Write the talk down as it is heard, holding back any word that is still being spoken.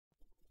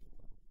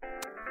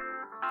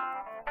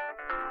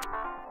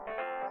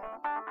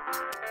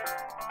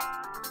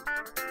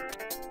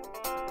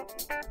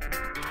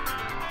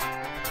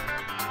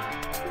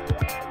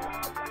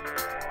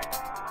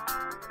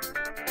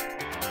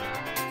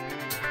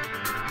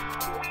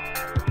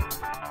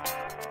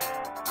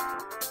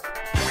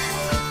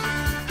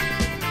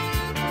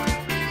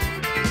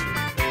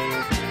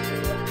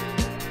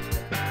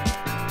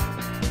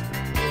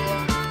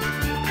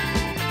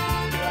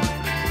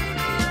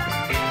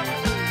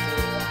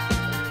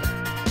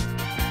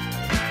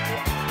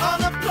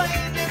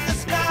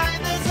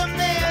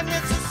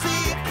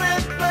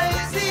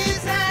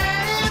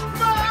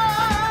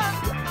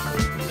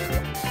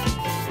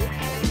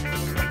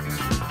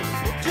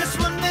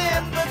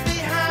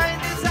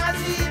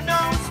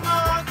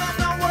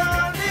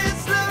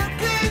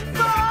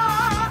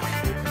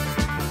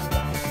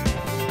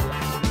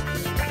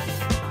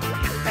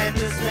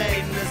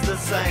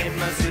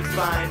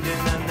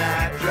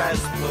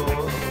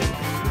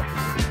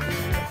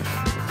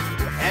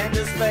And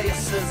his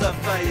face is a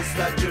face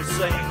that you're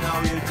saying, no,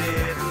 you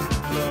didn't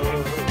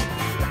look.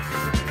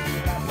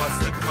 What's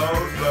the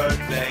code word,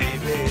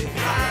 baby?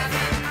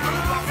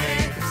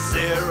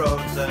 Zero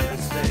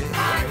Thursday.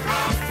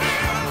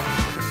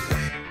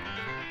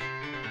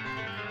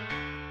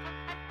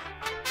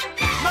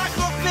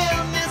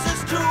 Microfilm is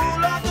his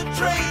tool of the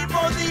trade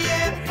for the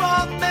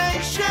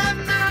information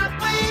that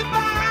we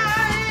buy.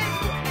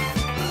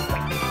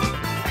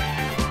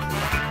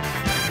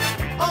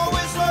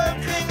 Always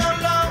working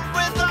alone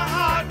with a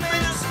heart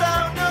made of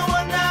stone. No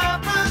one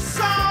ever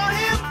saw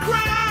him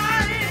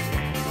cry.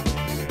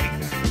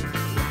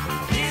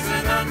 He's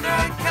an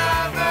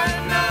undercover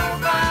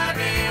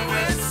nobody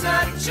with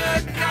such a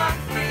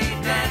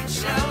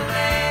confidential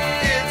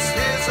air. It's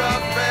his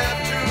affair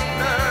to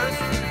nurse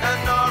and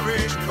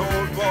nourish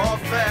cold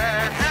warfare.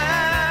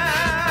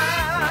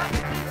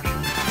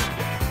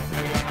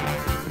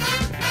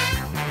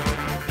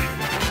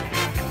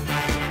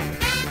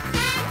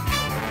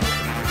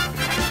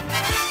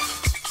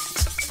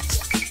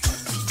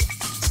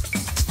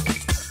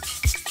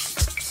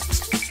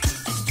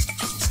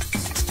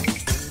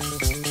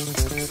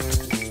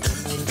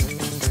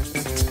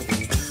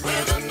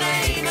 With a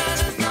name and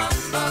a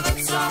number that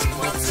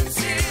someone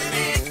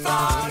sincerely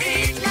thought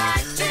he'd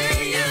like to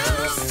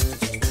use.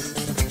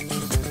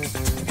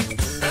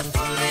 The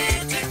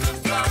political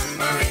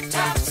plumber, he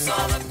taps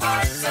all the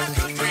parts that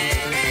could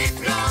really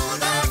blow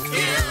the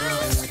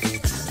fuse.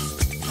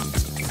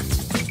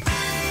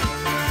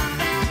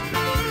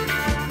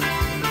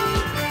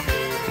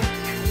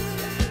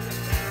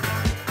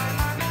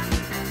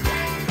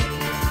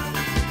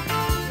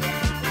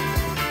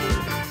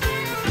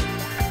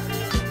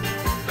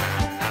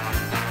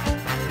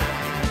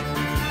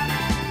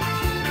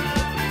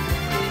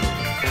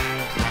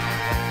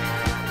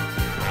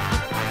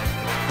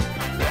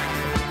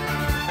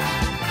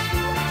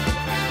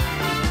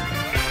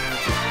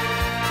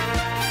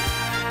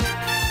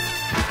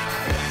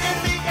 In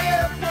the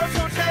airport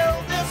hotel,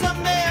 there's a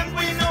man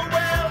we know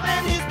well,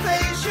 and he's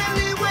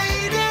patiently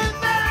waiting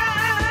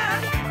there.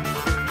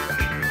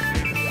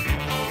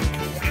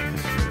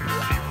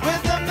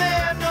 With a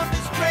man of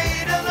his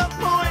trade, an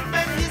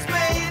appointment he's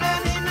made,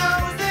 and he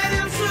knows that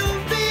he'll soon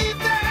be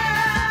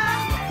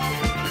there.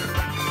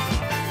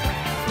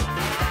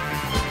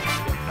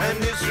 And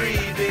he's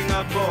reading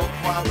a book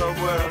while the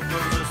world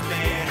goes to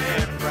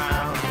spinning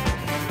round.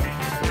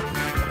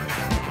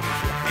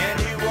 And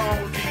he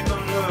won't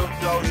even look,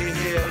 though he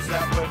hears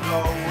that we're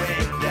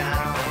going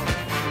down.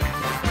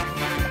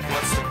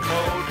 What's the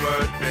code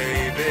word,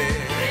 baby?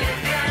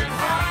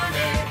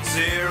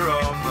 Zero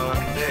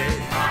Monday.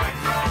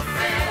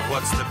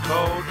 What's the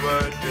code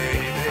word,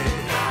 baby?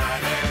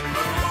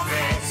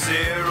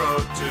 Zero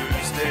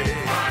Tuesday.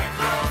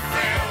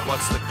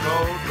 What's the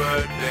code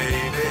word,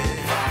 baby?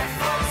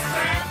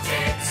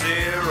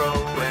 Zero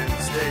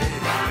Wednesday.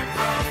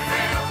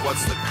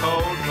 What's the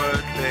code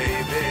word,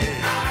 baby?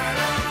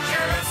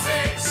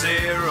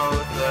 Zero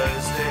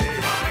Thursday.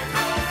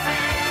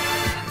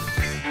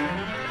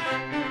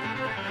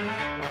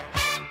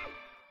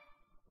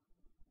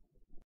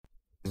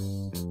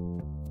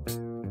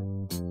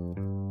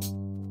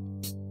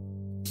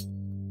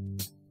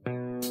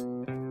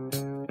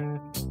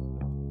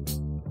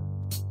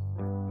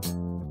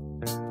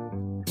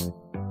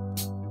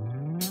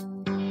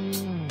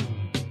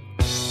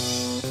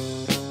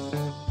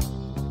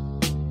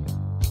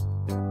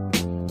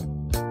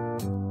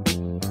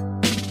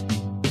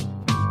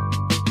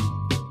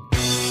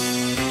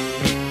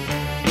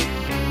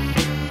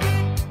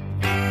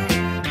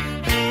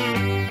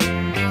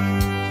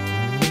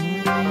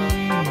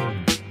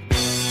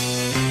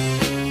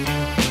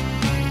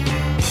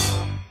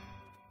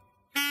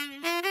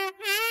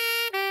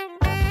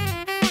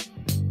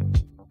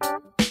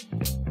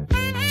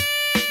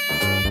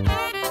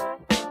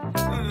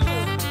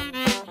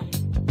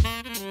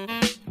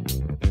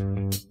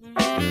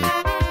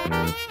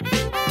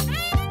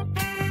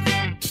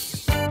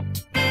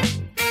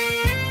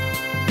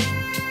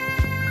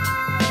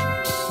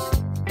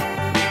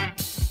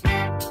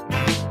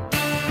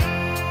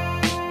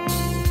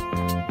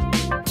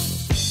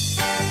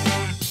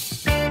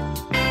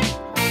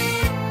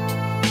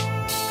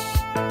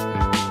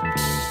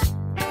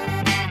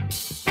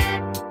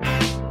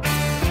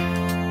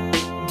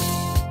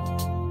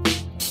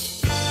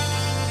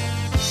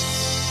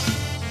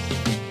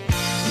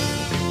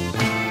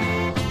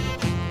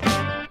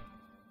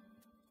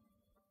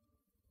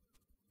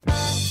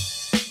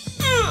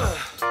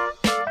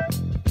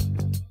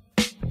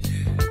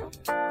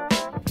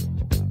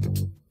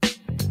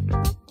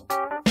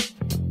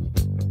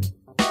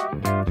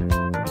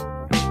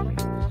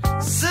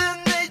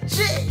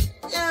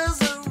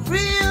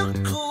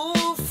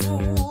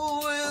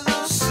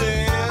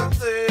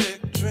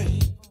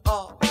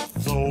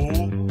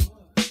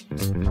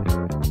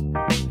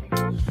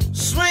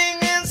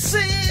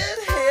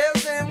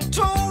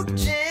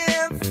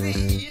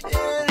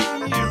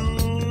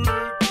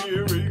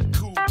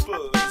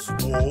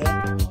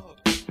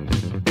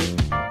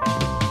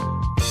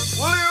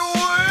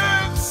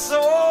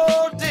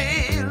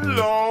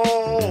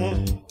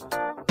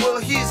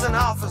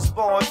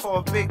 saw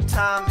a big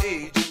time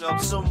agent up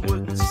some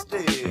wooden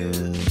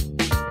stairs.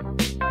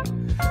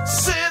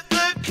 Said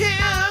the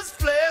kid's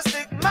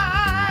plastic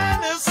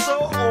mind is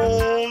so,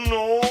 oh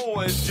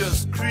no, it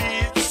just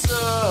creeps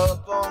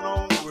up on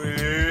a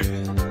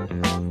way.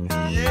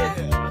 Yeah.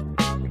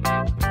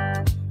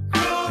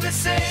 Rudy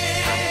said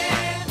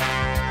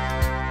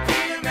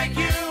he'll make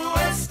you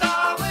a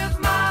star with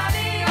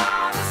money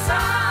on the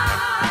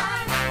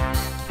side.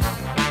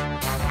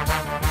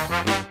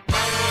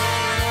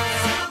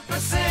 Super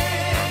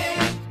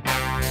said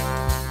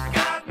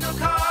got no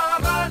car,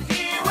 but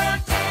he will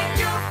take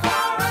you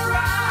for a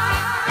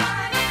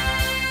ride.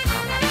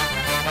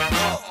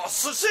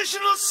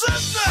 Sensational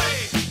Sunday.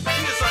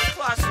 Here's a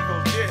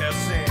classical jazz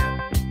scene.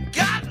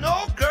 Got no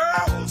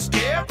girl,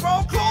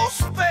 scarecrow, close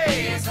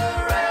space.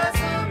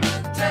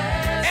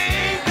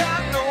 Ain't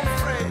got no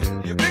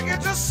friend. You bring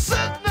it to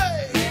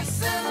Sydney.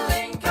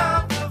 Link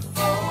up the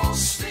phone.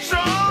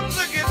 Strums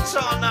the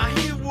guitar, now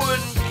he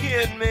wouldn't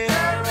kid me.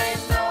 There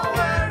ain't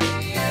nowhere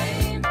he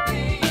ain't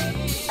been.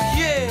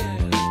 Yeah.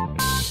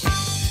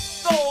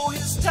 Though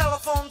his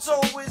telephone's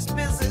always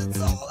busy, it's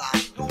all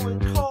outgoing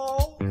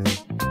calls.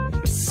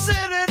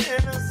 Sitting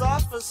in his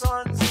office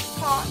on his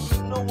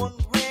apartment, no one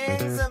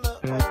rings him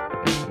at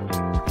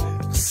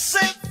all.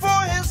 Sent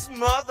for his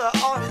mother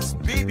or his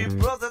baby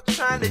brother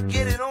trying to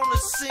get it on the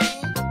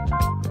scene.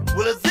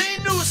 Well, if they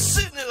knew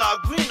Sydney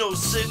like we know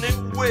Sydney,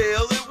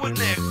 well, it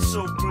wouldn't act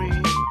so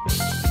green.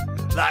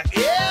 Like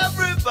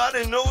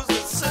everybody knows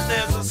that Sydney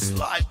has a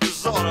slight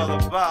disorder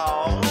of the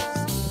bowels.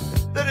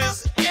 That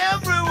is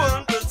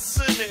everyone but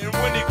Sydney, and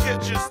when he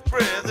catches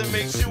breath, it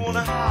makes you want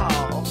to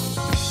howl.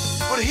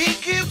 But he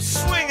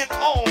keeps swinging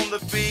on the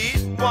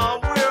beat while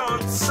we're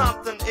on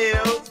something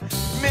else.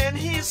 Man,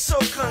 he's so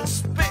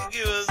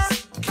conspicuous,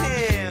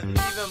 can't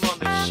leave him on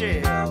the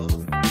shelf.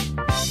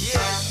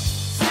 Yeah.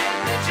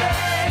 Sydney J,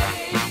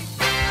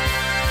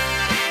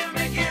 he'll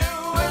make you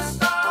a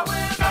star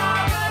with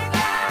all the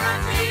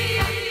guarantees.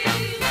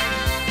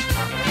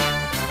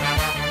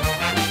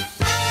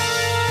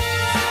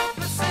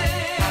 Super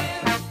Sid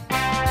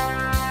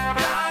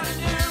got a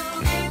new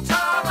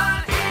guitar,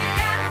 but he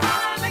can't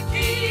find the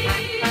key.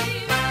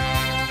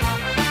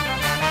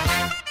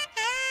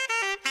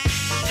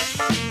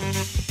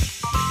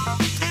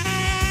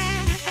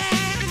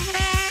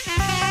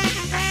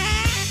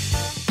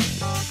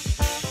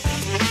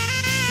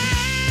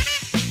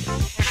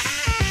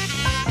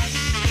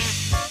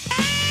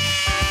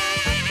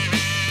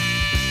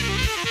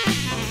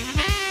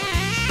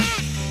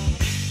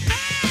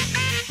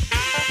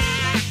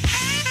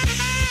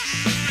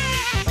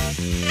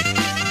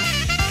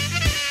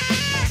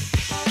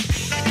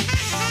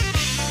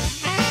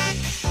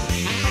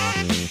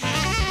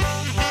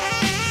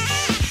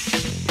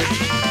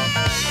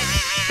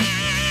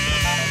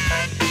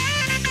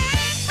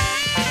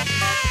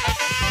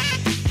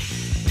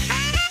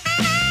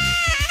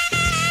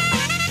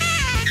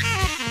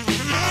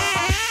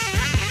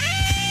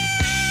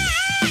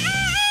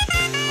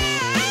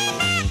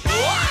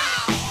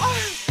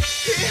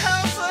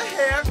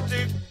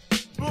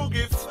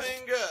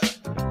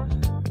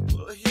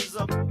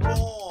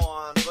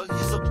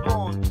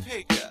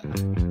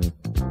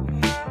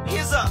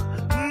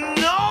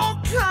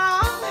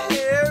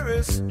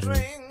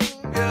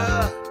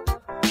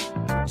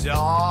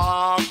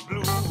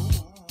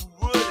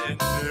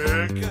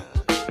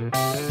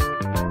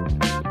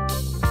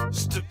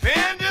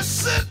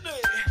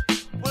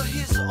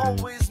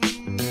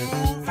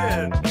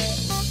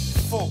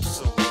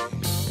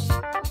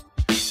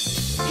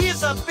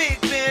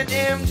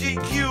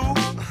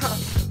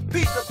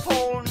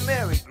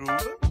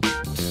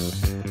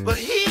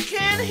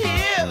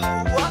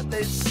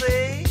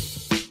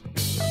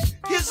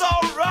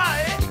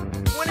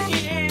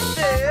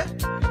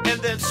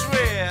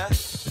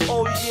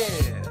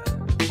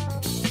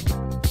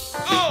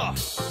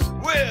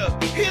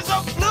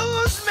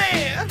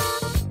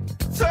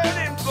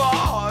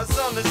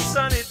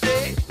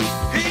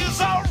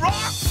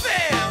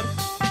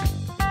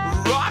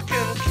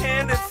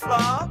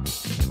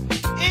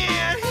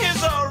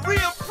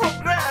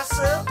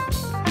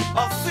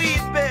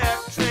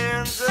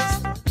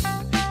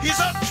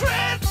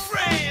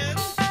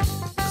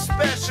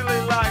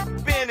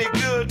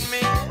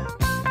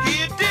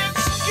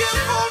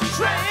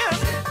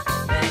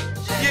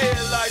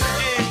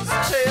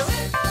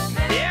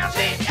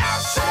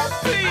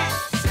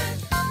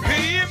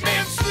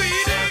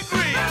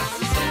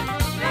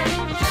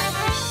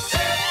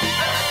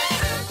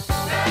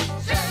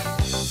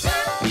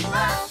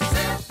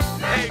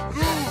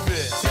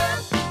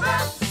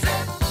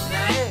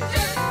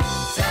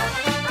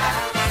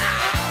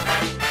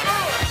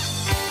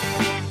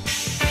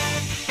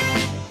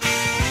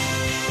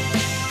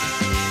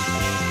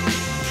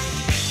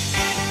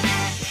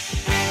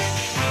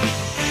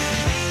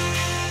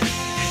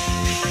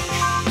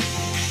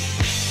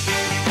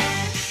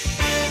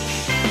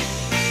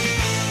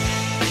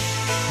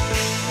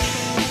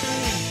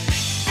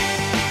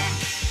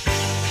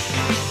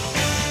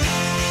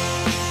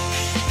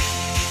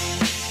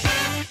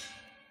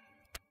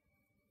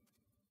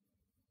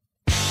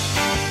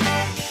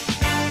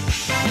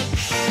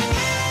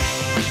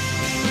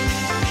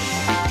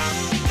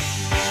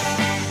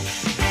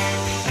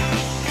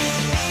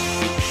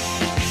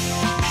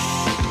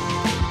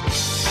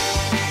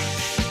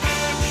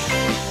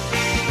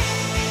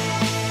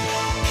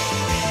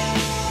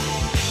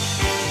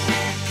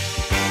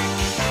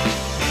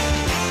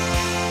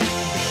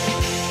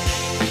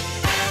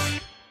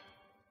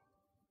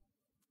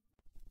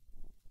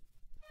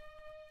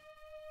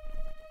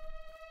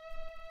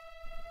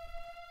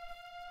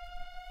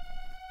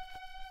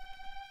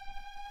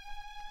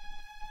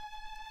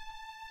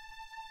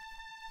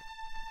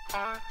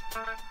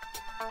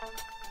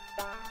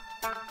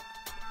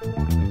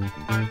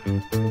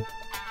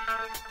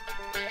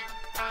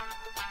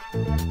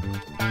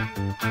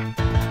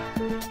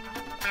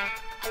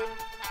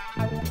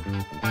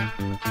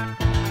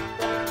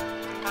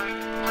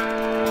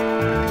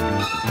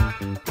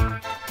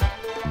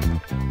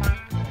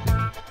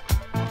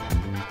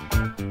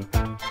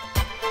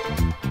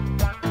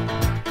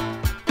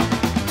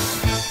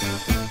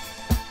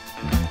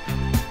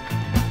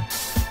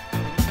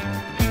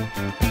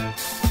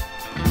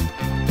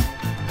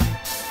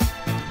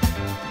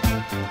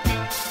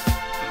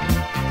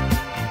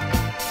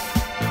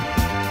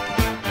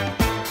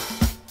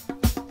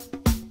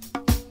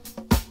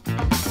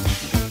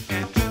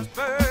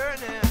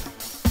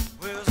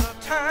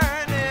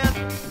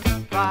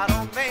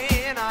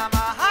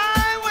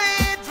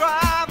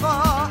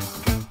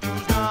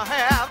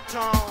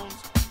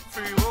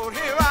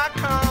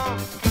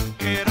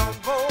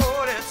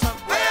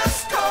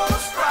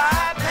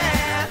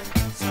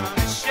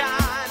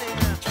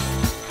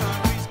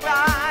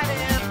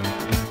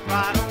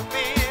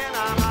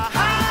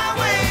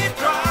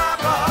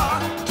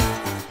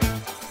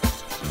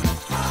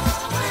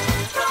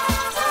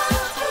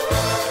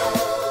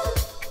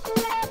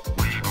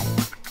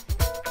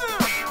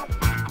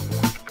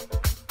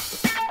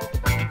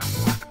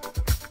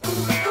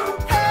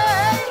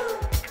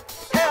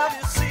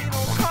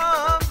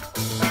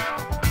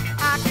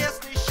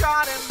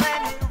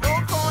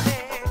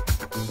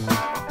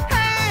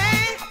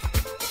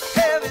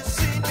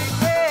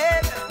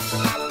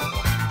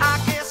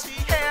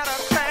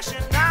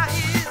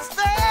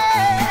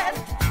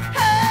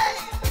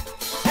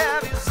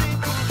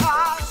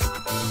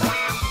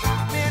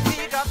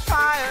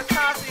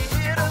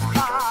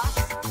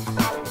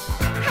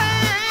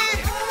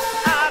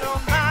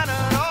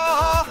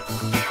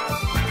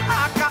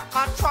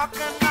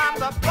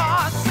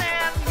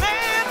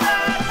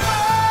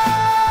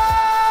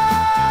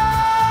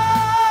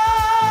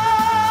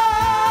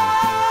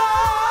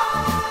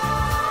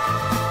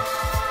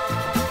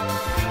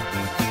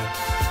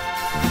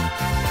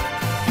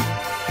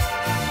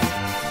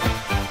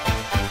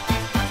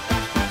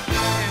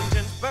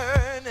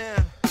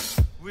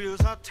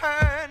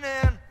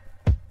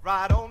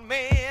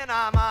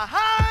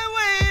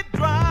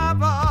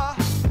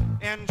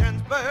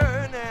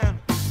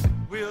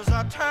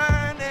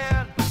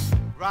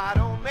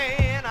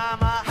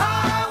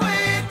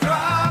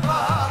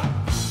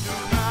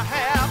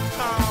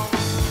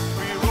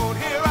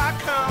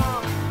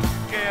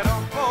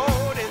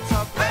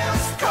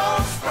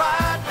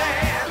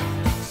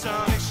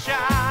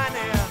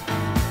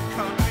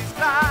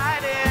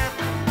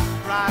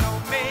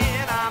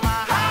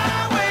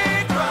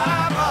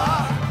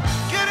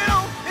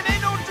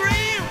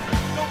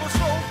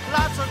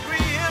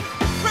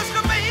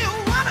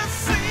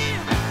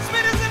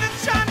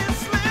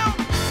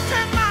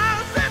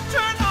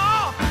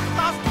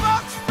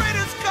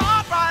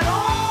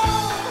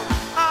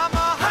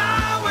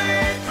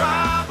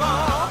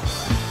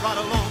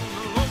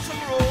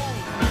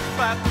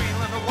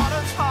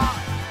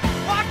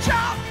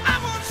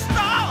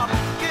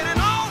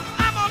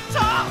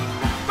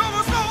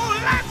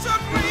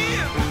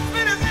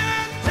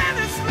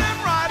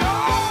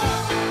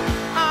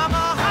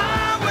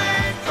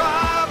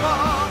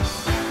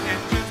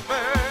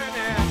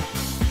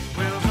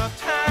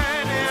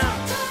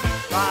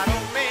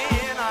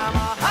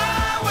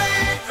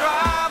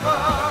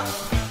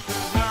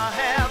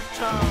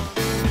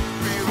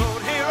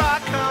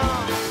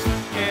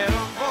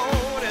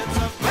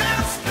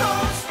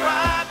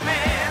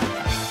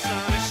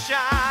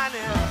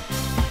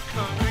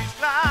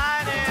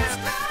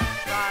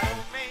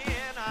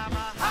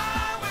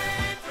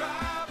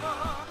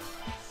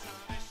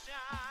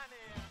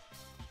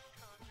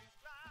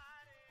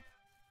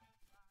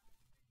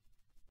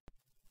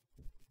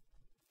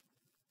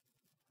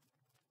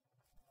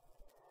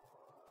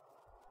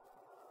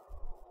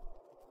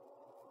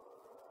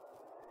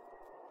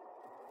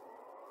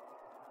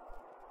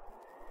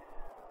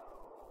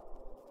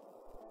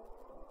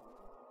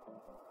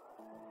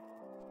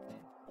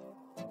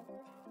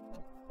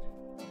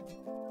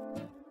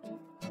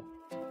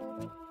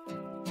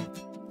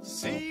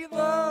 See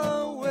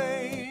the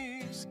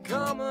waves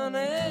coming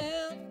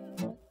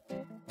in,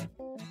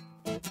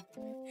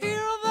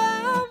 hear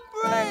them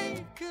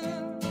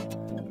breaking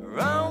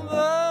around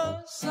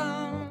the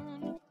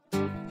sound.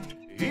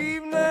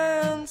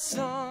 Evening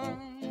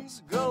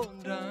sun's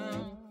going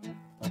down.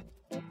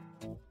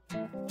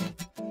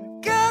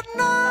 Get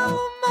no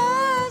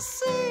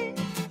mercy,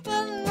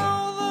 the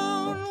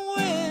northern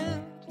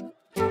wind.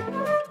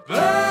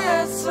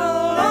 Bless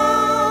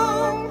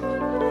along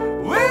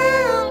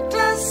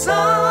winter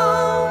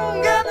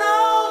sun. Get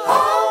no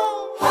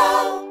home,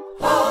 home,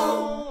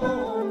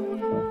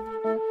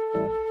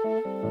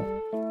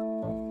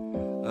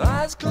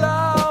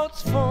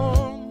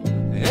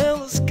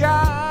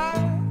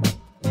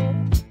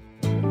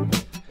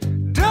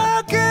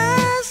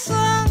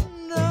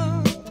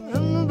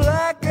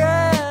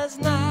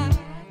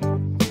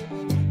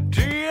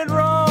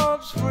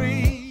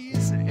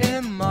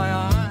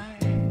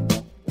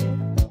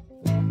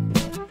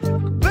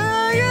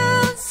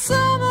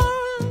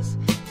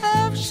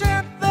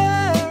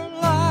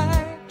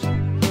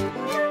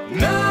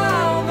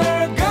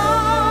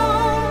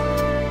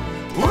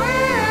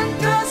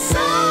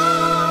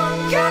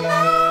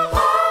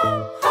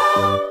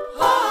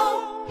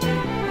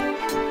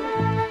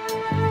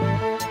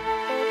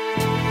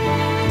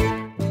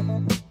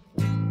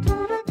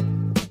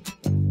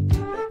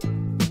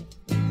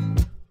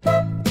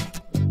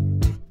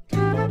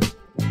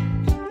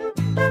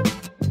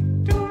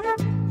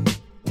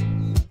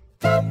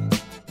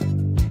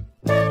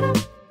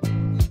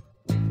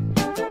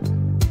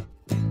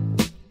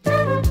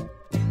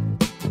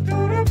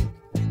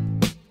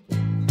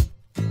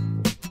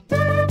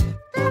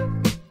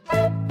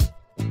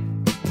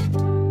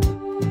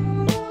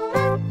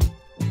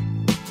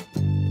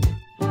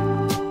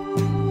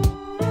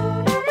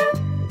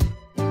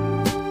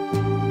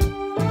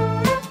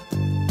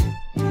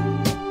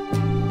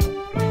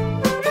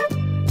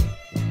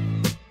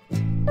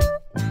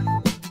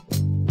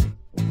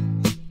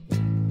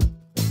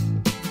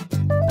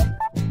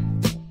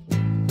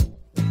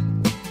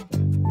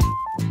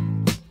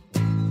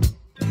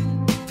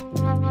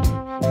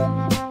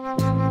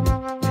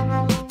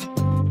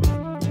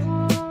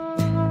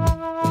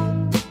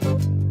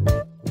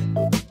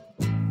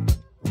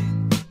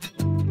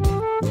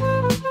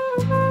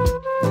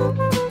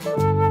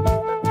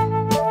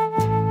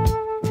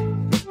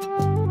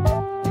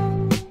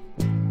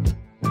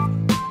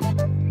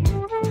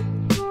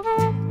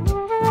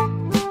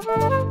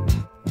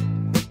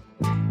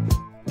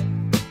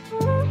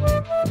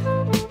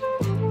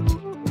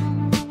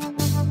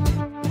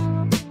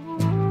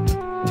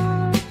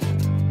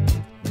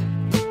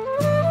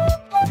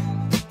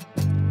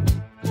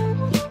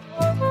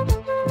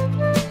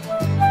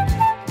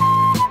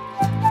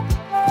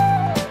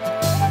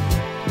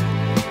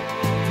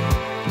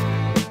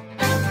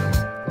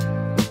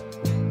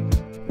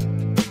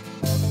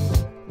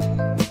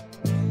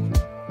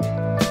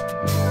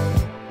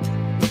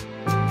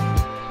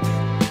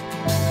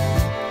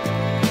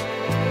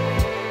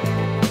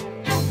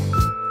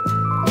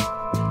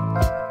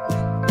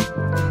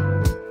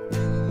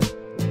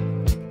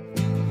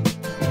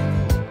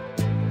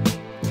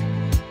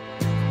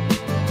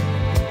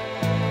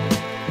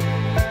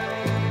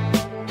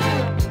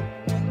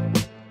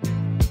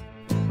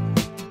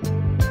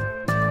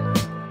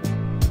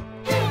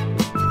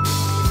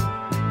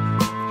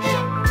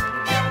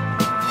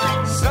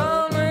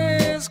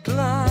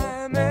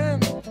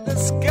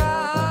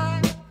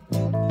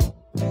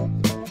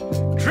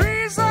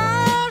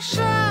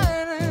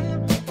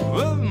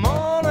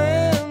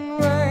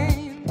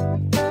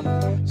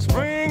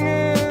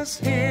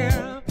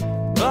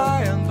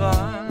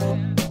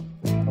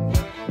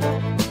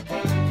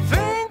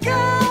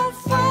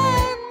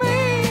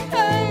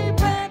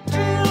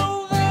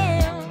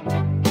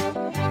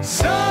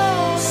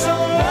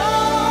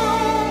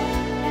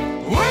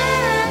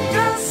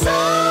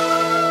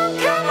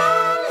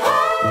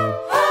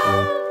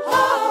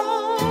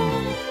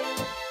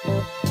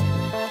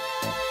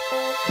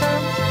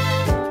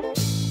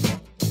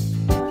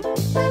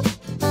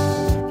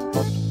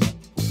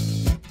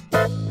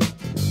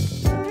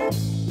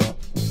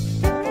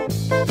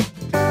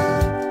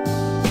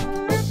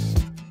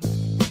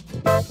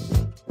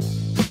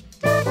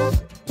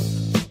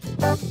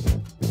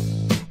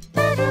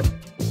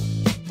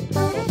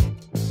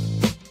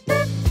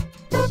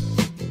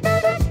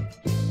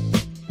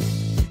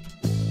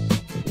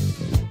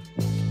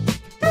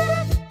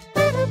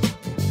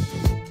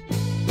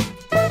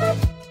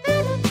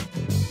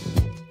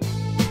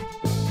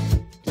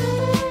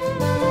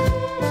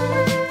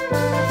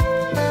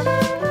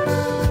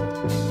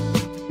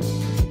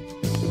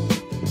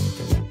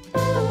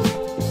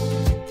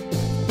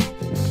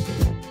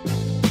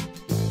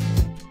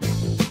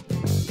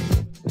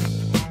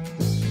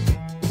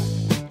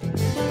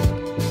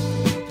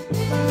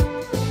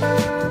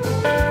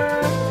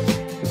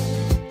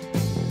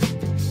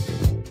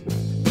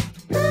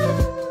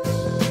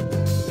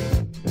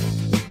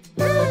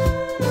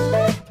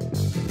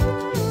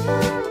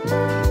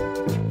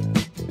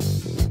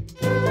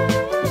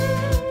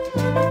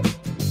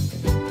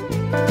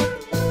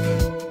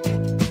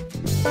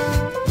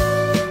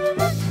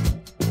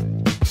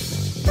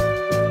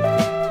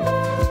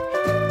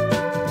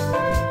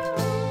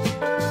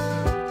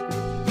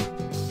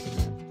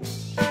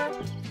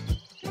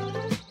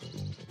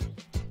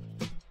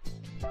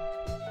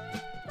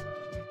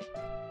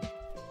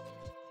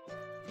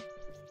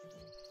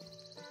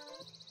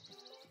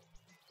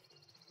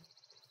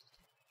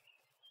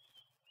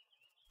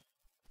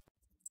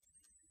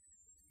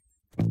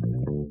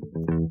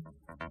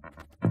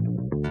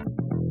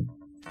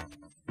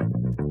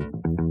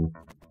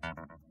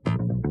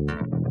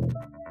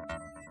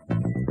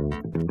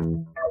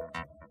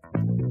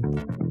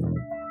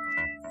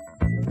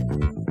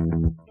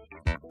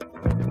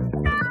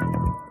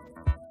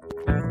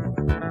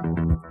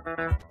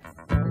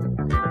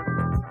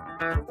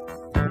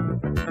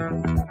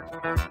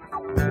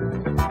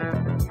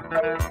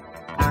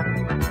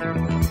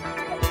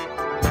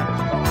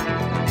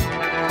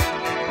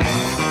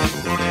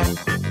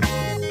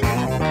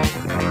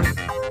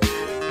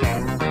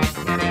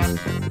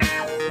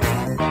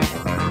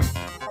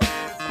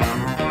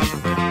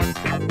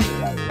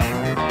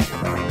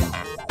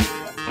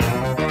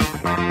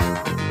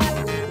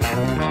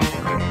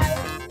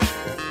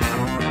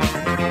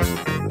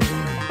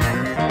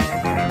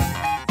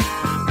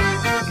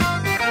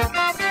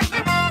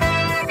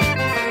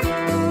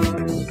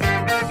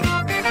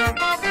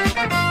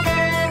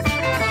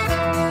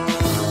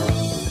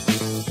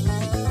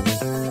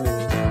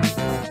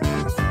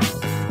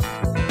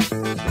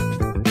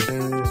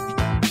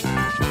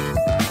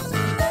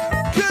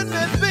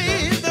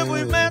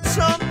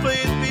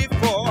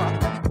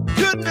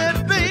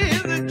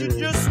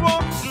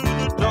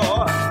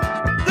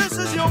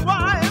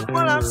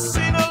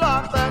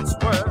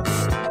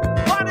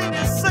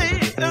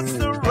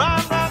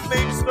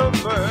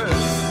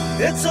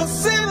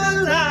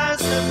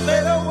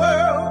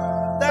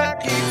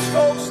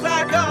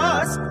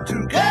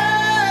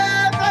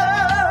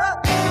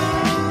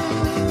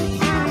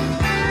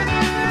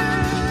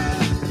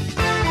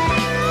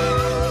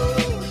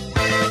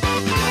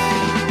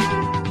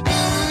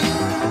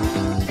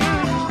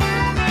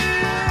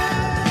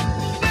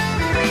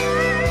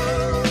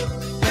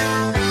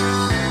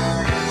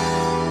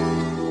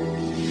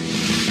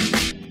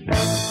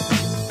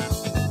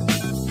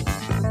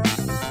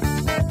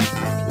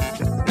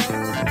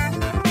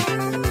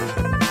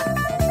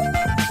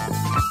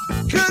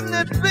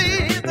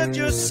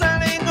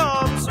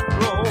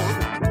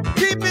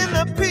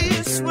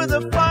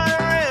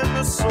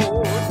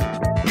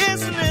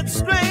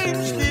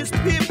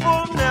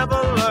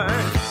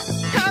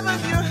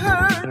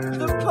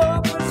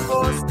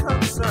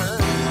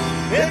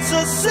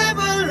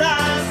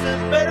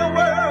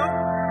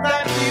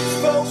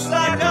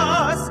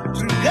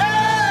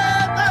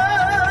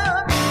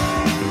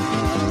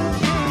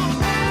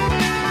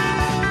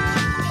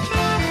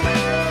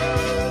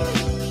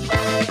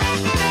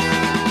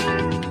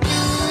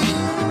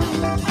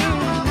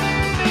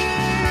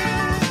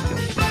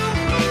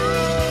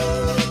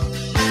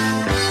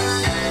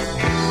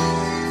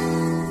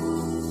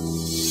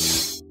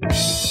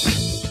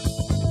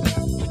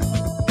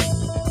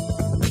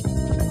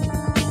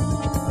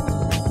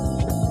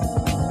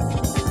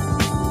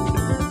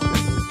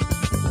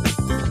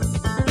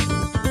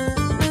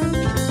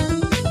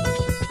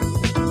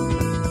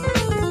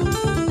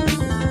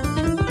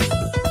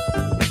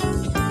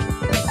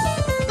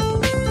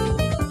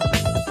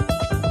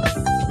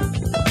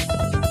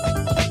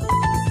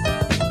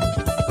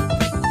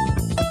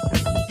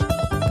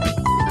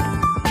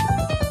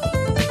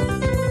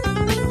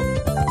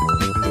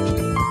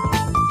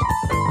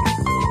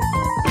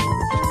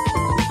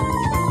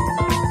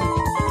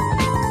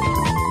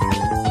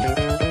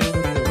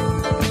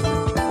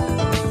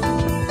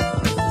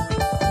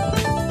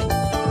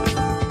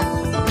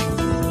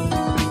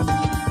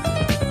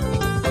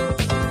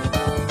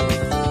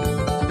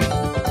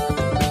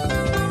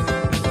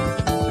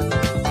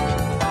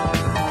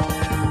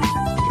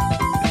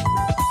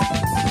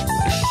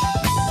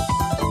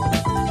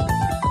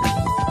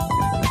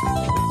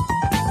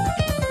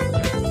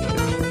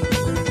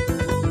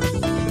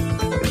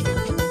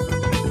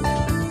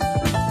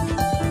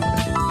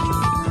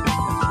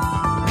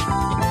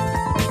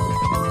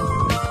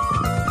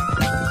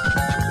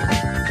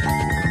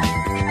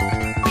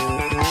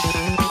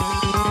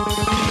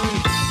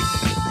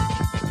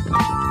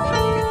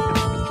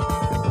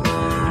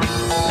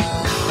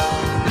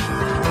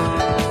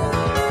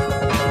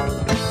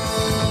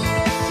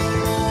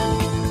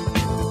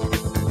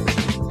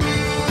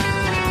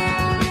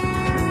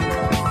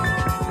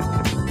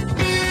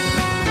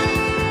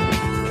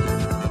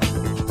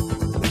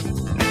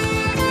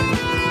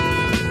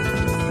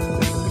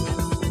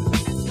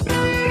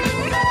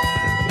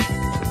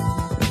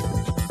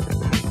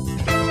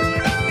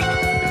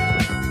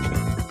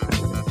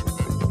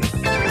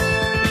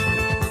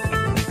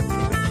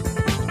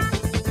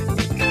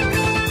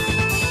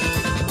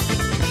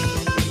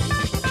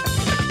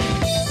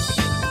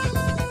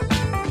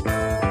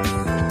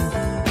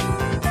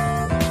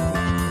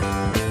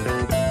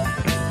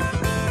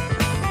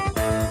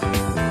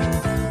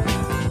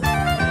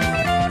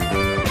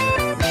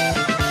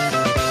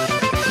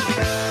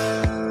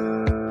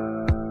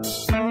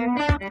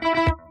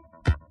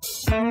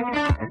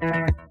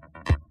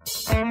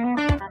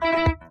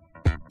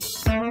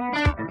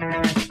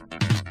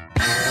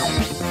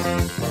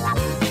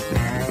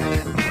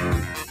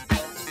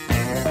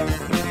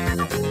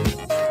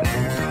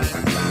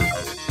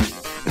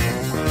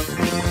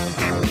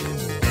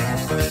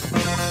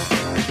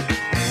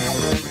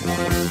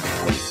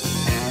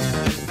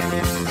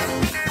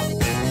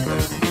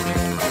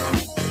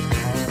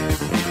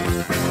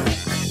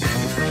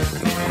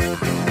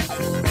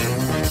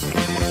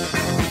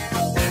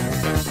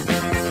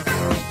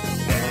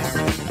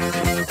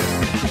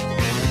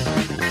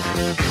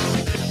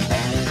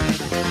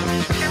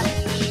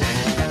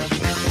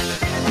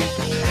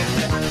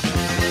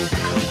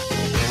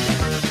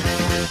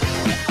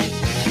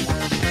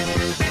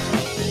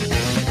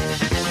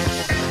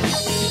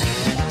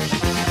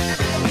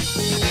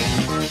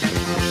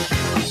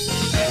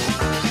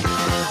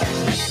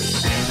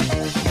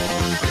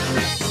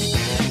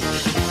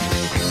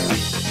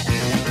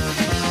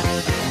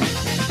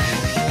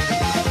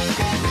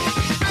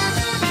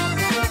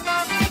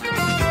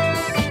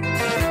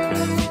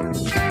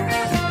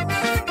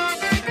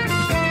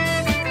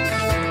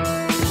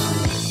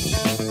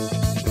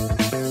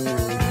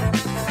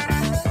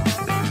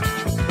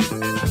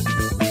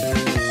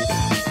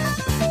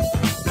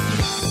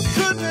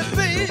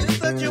 agree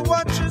that you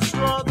watch us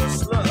rather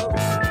slow?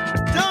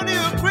 Don't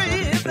you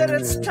agree that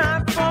it's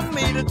time for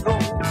me to go?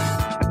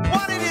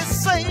 What did you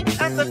say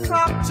at the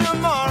club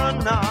tomorrow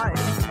night?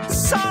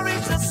 Sorry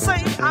to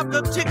say I've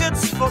got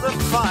tickets for the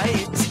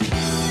fight.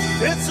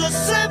 It's a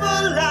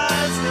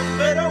civilized and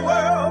better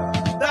world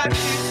that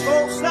keeps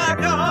folks like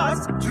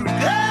us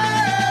together.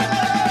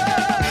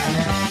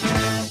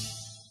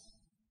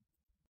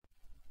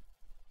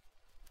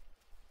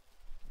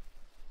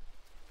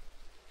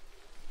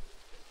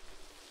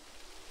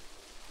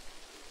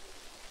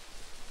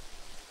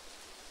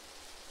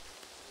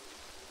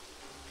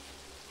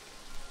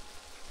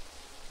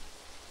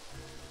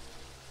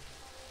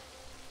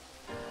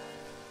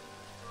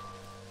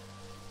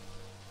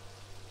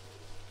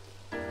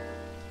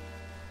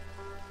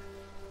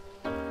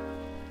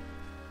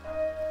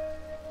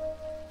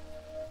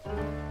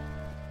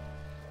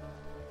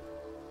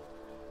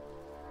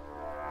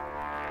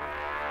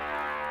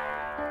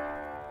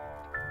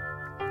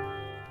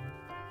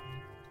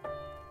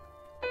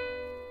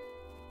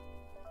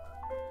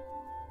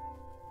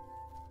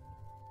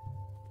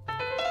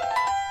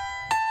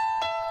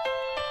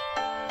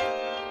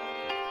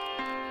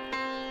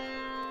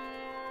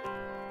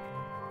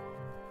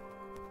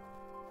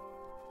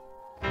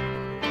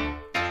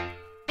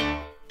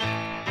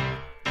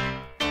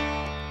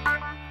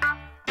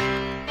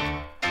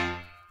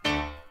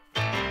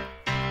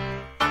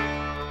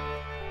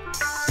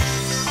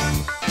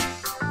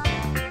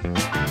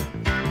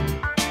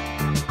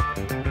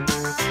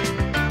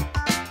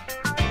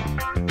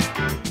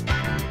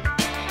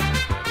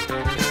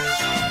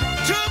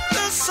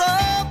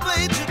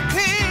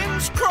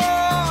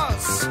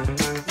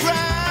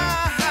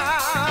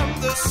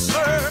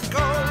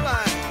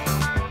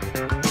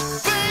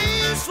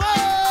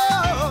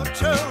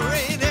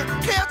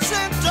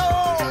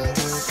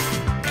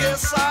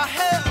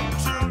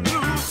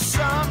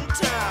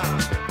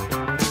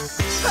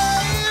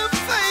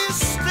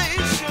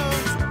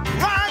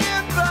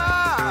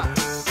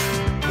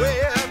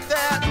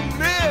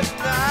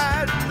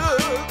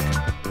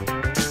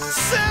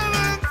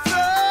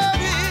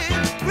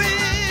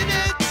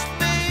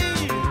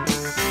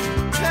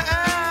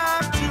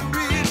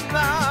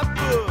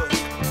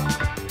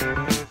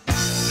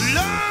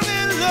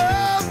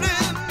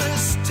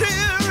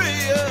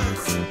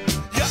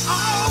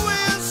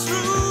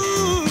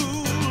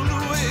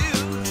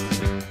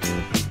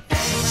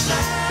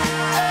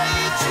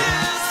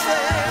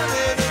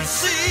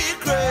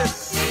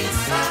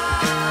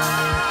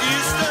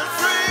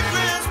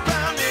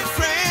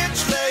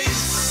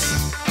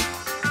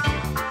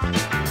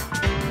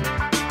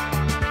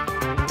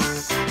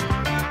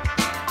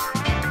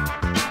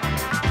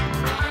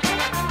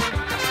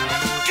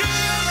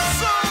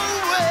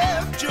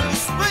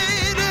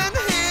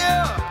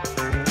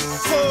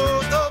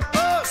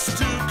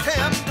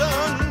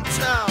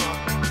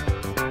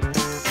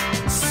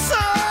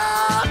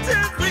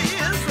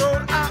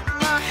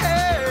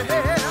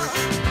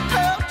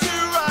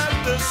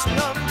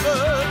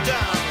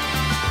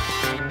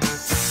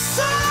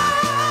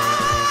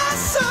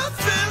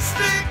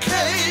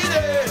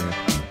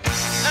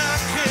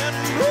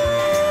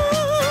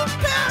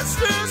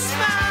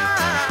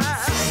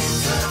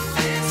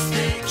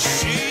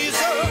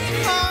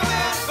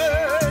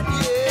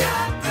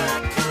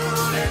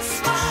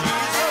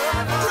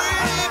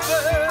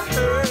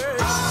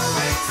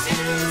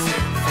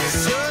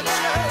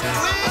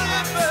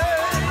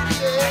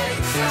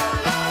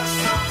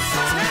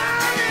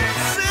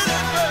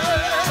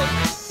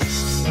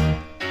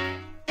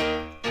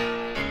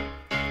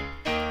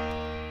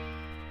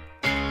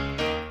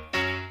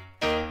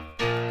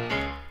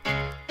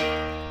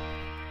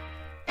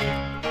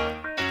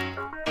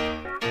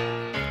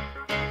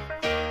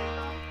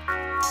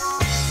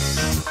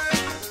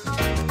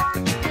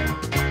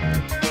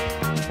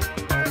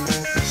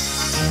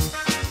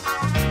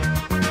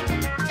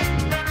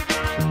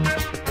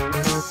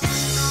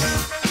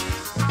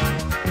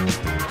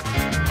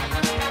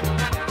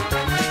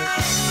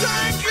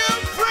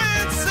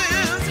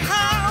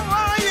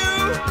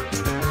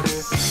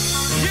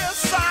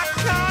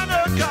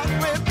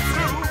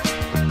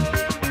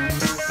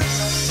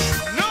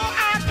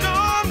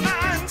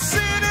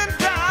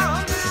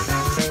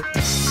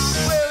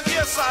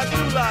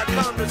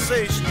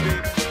 Conversation,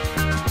 baby.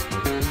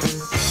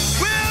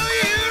 Will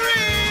you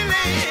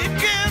really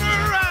get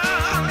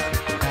around?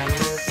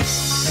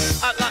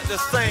 I'd like to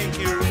thank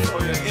you for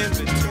your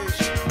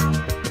invitation.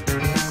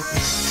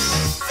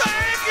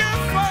 Thank you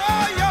for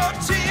your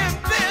tea and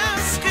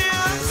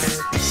biscuits.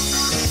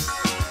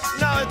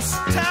 Now it's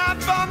time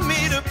for me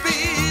to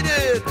beat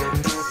it.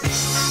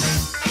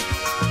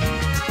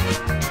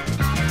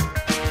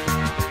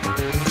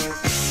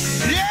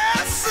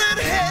 Yes, it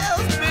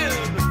has been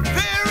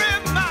very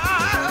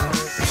mild.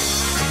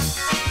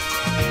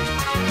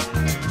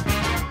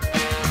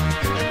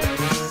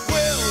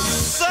 Well,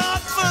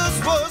 Suffers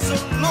was a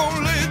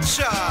lonely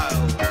child.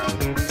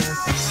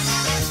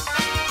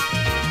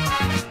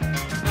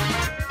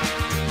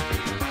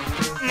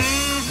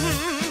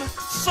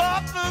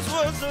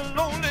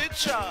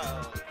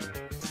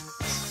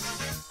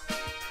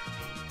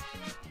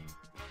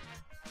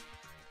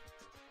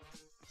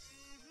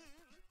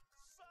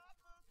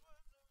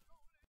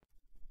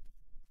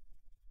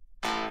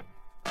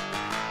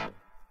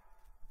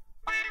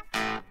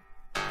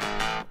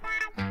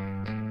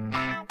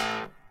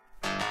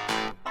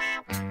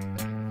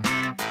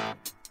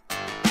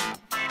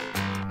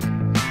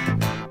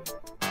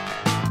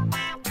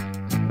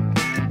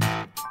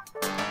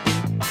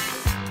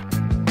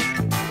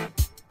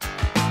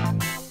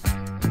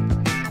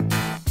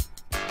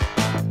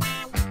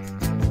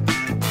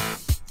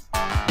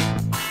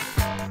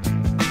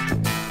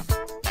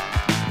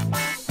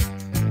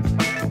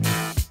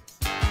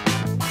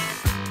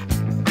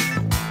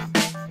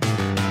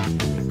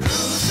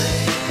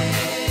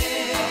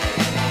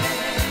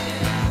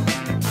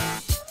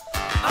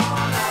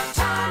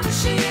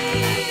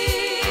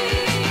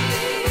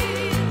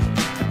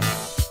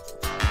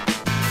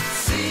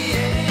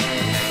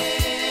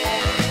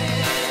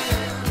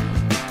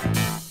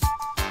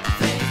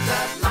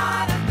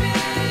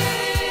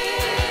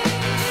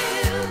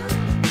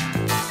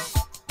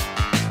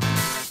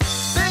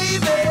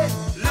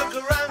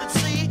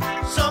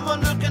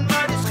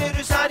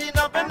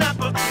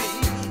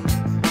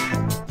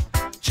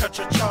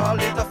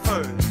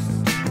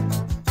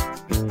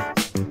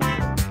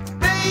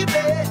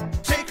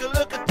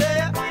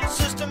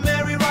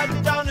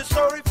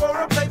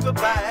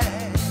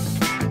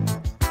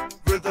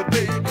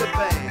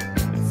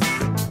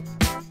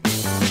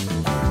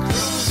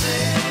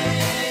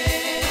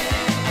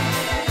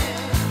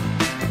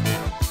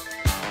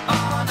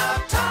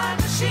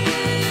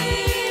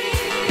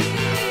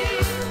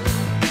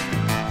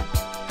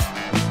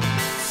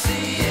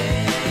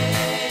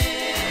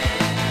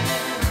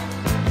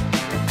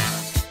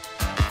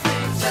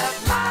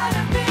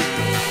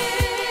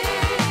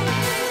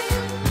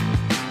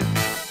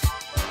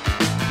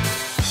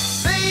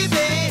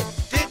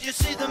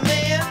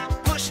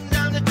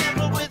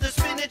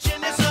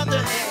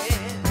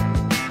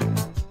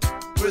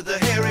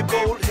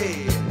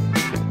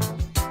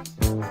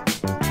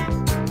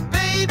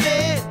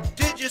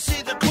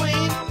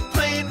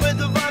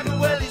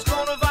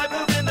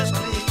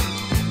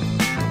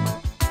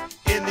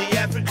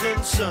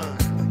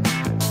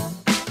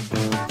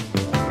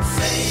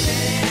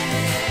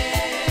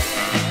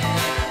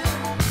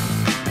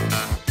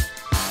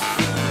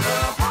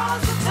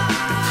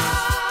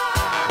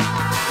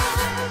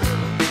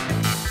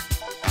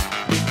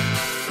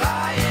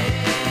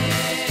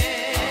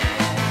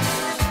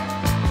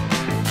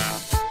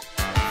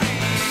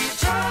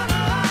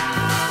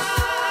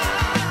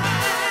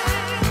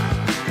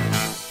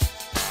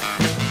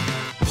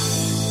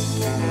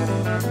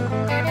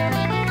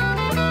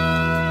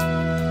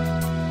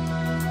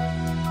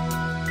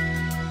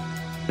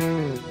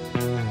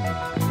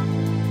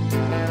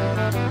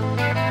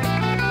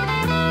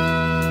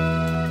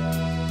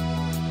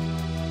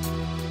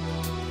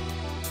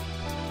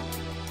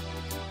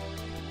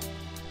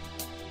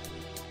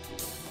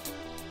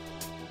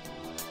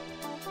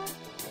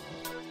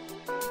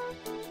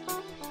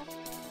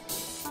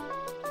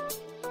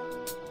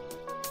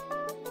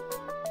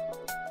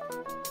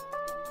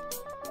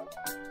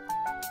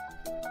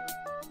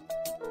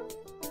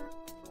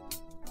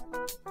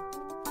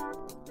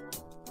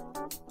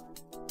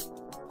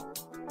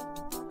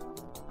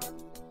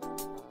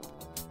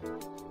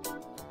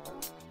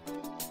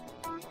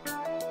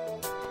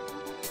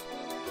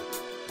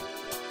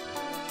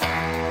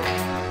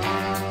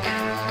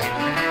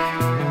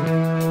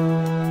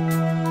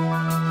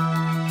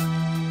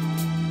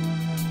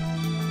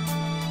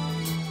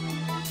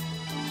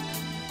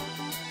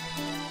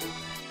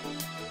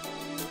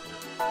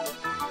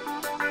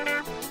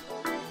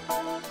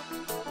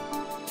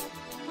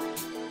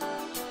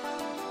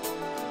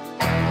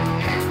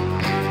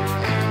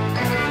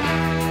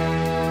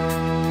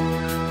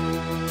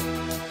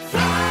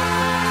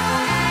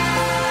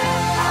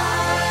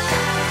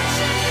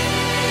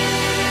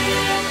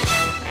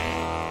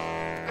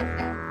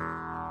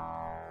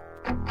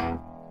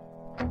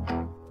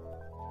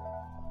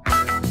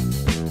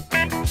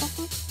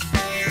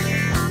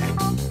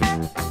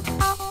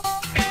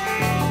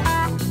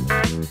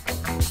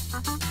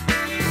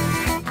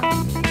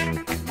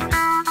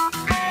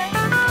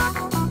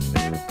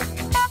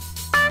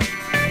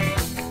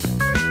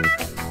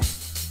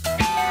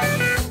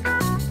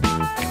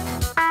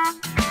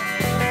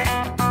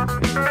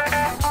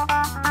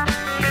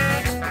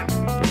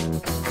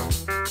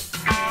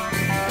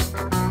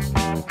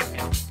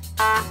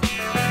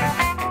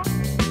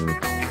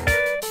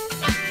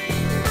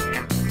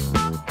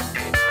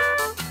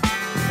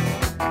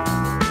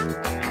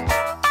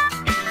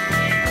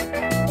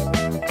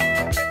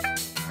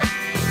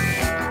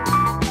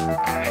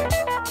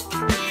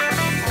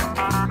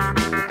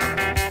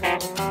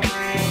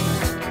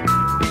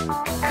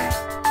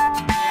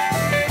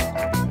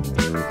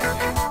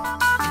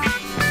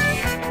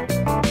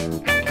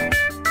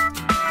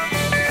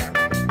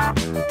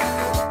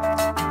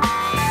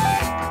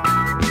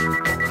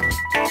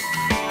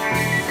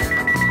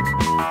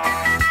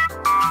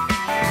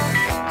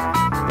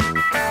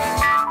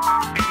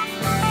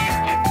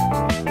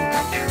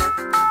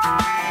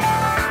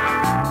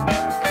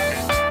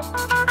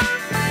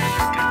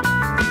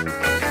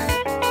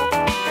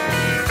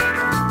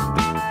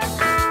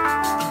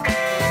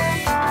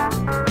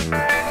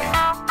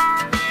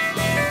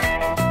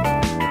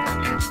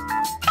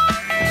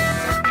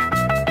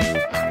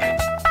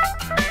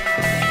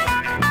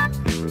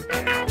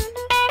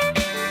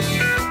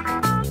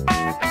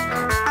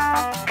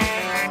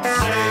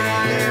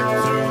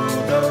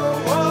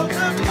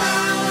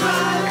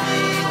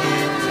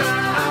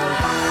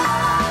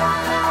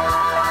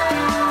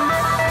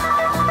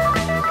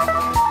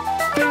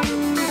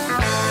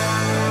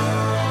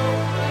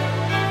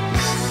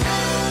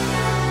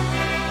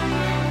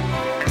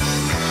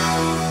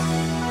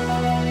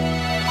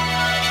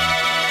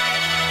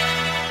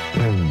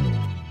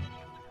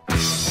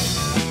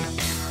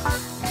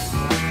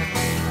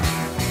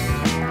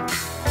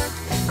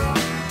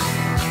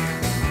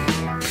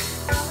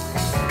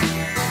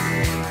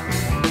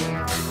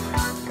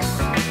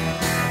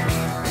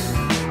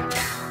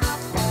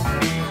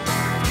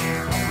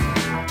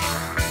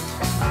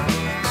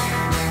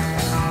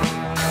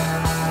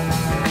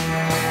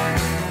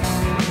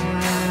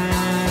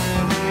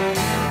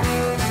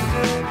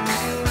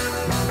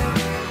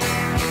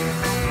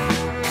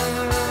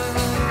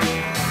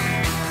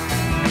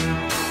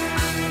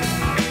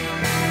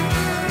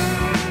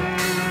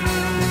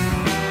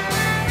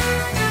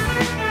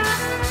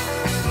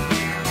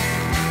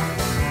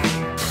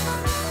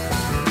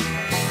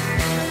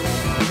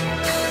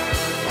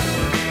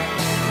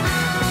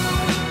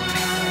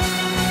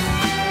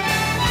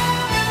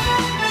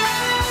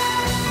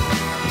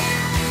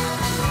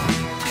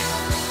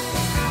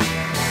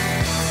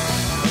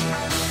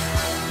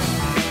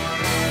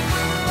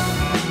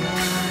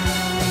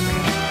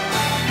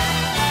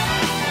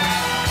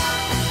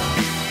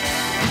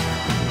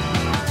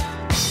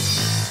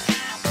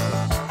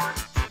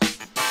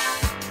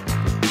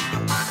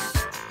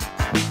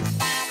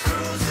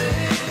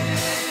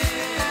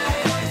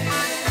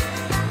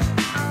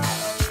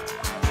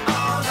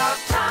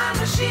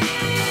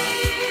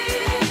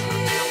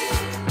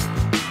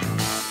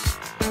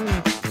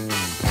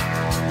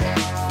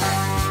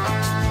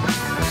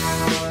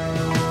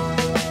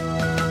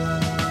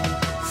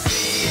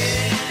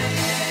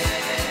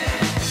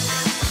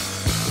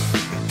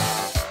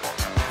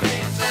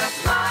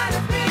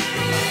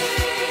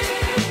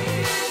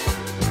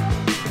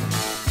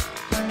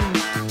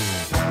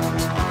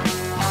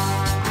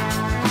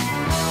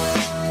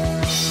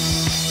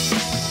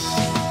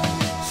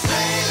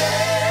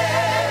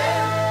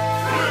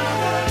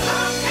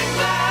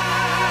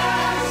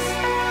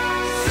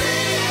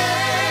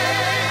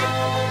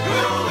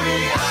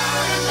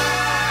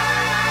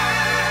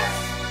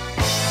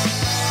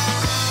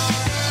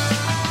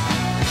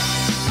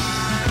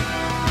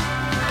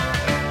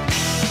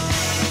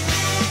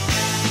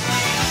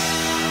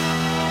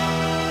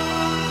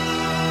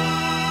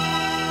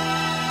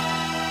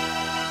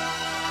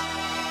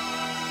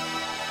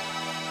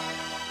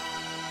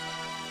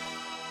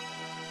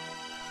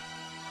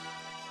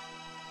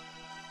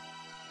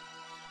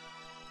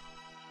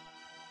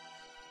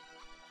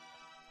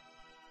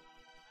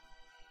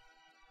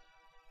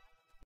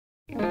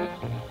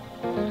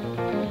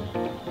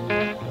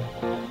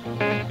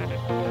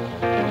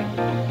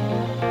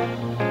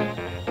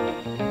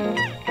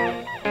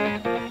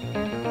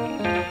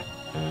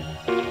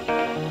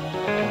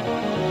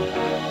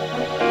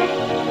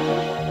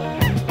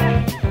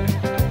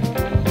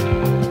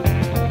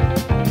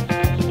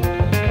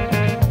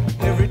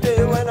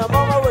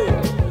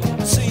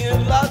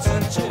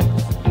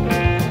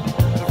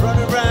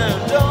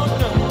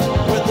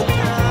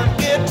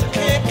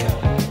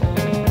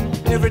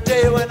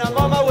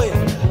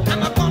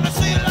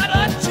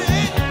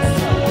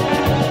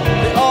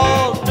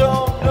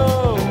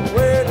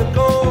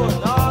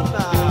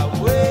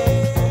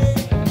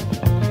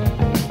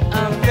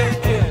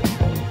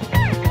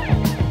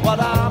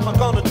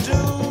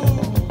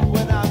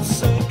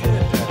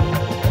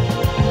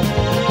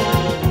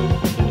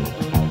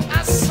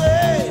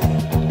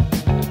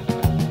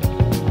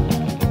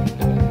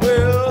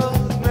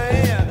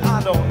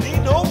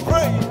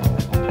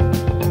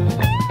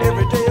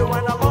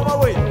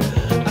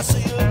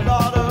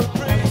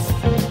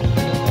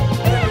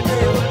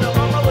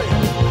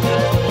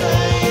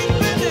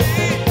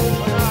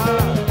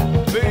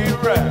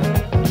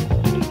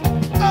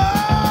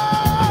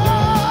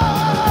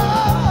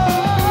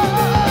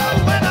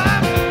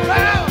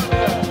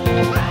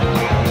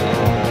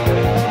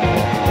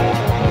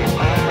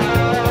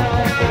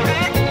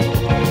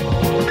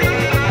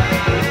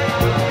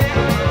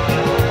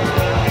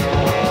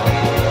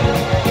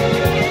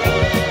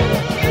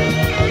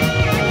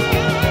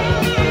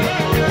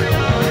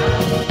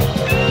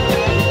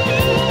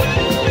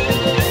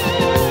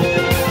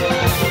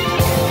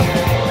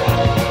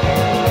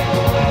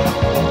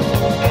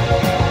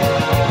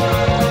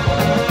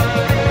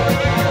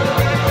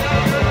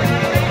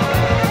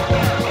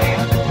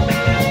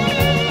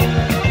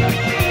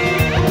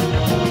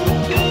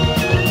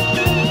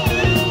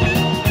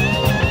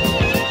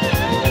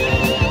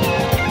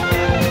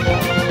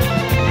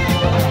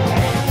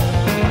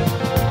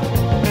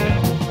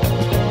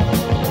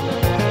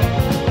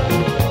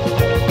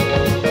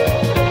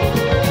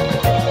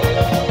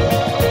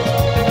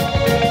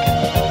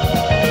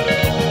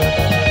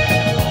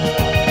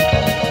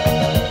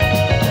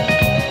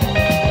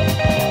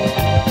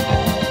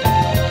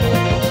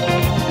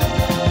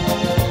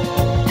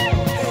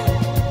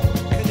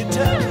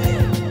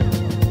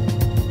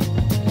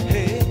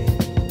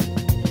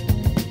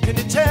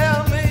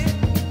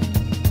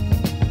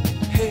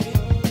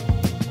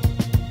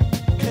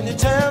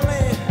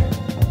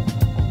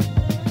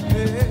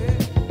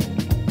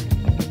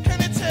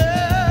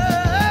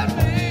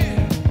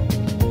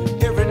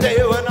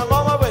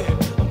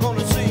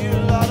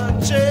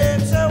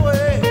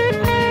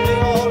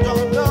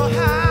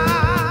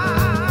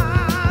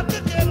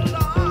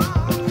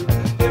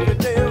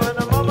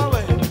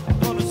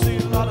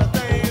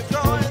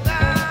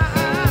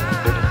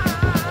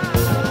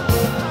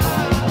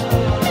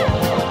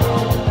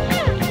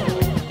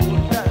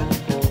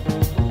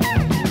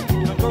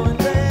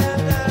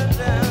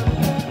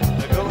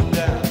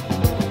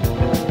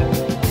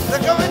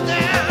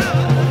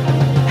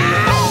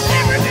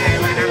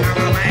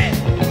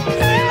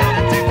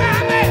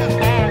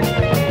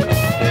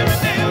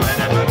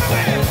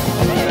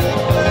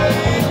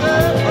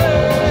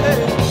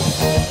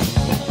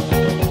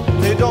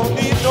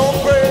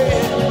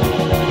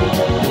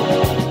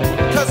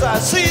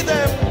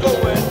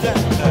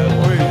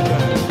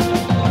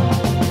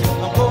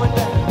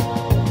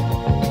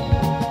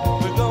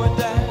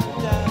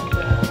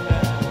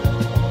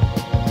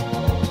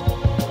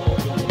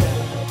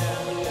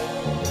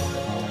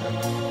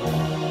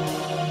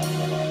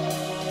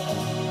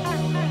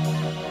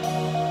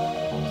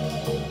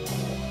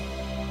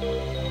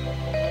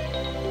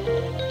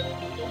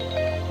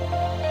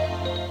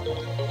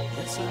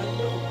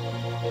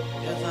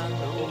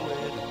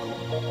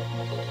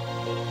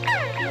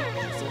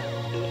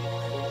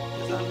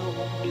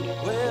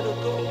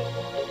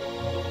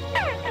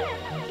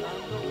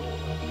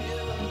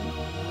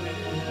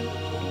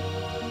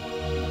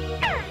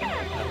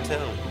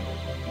 tell me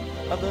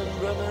I've been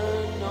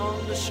running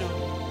on the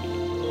show.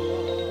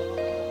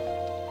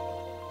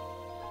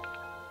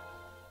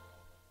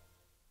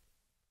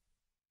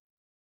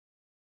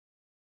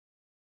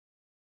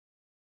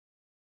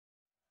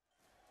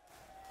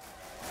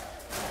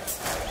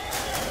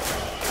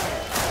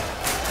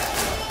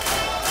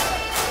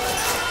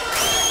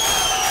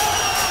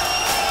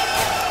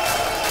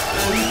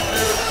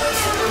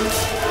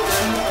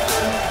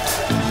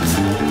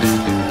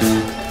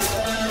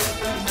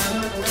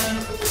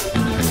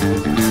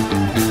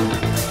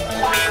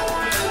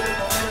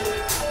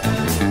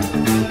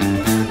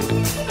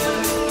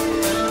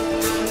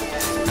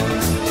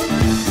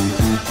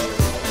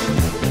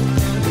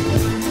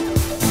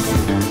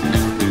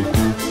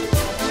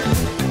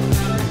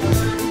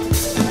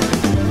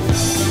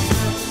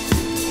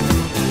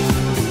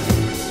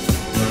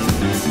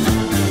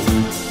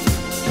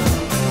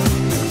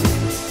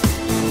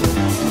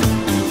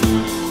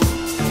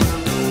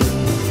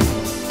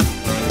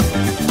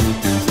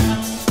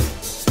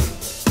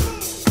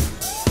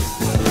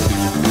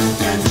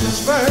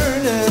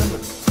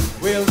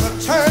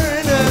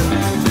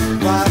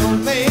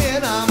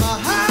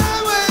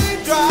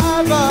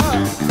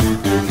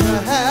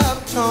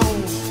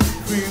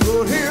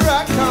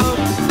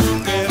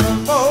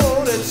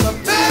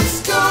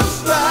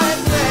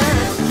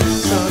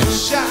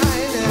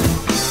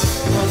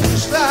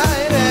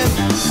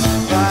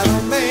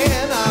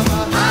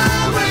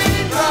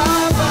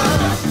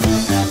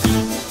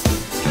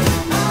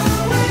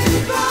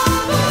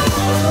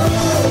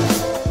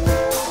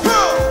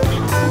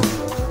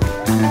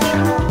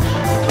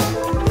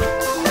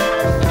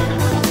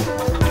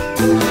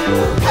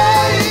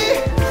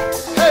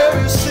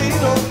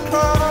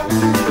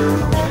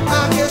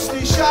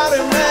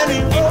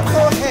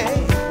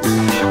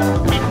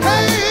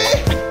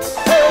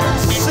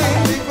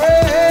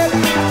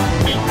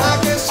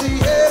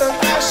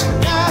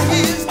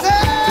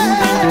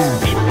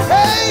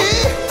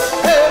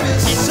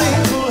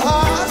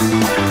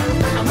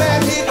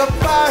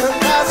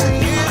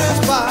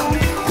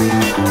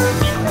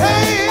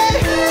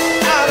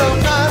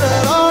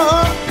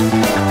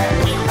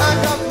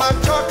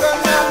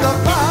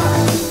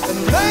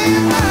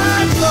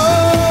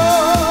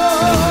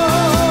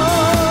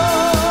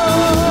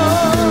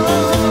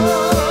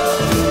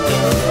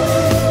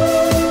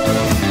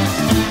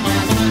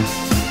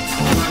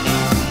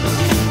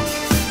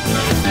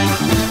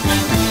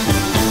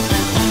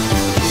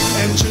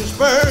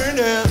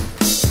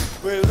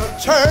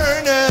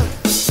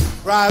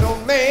 Right,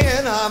 old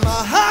man, I'm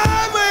a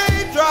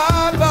highway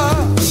driver.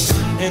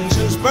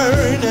 Engines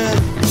burning,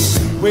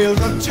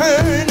 wheels are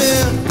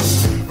turning.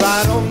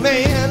 Right, old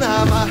man,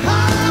 I'm a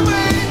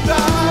highway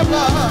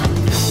driver.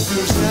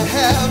 Losing a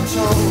half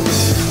tone,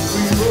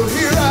 people,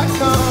 here I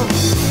come.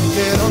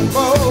 Get on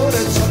board,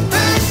 it's a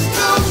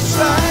best of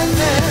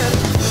shining.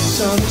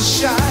 Sun is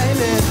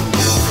shining,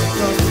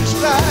 country's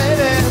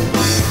gliding.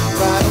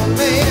 Right, old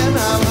man,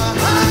 I'm a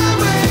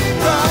highway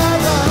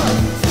driver.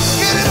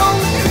 Get it on,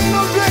 it ain't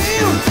no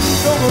dream.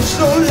 Don't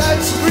slow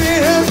lights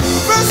green.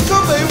 First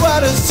come they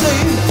white as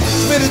sea.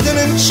 Spit it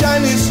in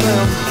Chinese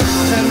slam.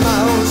 10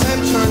 miles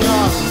and turn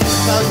off.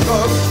 South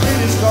Park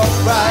Street is got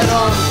right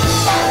on.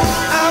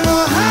 I'm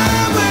a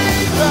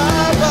highway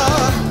driver.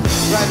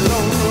 Right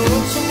along the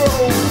lonesome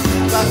road.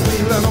 Got me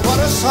learning what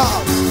a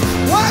song.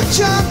 Watch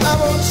out, I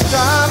won't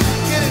stop.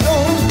 Get it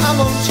on, I'm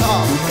on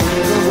top.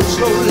 Don't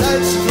slow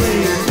lights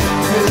green.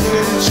 Spit it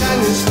in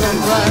Chinese slam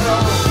right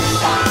on.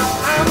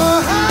 I'm a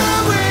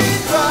highway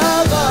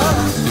driver.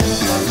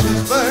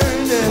 Country's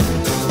burning,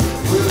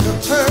 wheels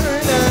are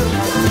turning.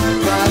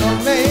 Right on,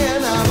 man,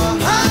 I'm a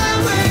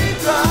highway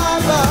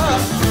driver.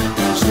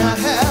 Should I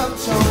have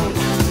tone?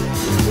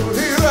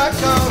 Here I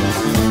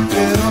come.